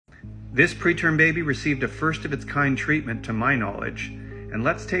This preterm baby received a first of its kind treatment to my knowledge, and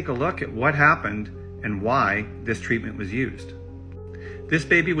let's take a look at what happened and why this treatment was used. This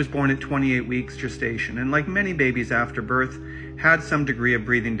baby was born at 28 weeks gestation, and like many babies after birth, had some degree of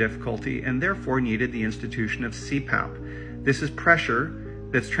breathing difficulty and therefore needed the institution of CPAP. This is pressure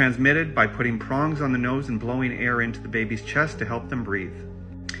that's transmitted by putting prongs on the nose and blowing air into the baby's chest to help them breathe.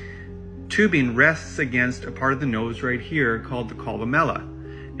 Tubing rests against a part of the nose right here called the columella,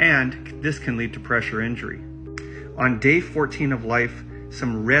 and this can lead to pressure injury. On day 14 of life,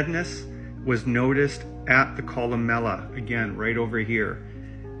 some redness was noticed at the columella, again, right over here.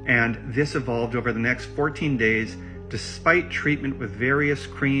 And this evolved over the next 14 days, despite treatment with various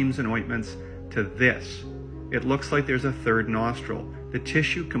creams and ointments, to this. It looks like there's a third nostril. The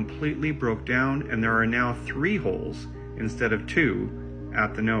tissue completely broke down, and there are now 3 holes instead of 2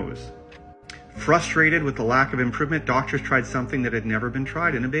 at the nose. Frustrated with the lack of improvement, doctors tried something that had never been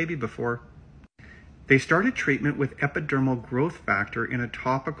tried in a baby before. They started treatment with epidermal growth factor in a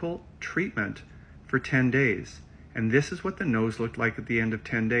topical treatment for 10 days. And this is what the nose looked like at the end of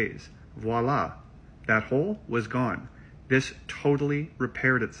 10 days. Voila, that hole was gone. This totally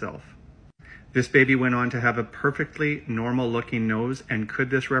repaired itself. This baby went on to have a perfectly normal looking nose, and could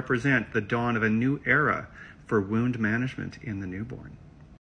this represent the dawn of a new era for wound management in the newborn?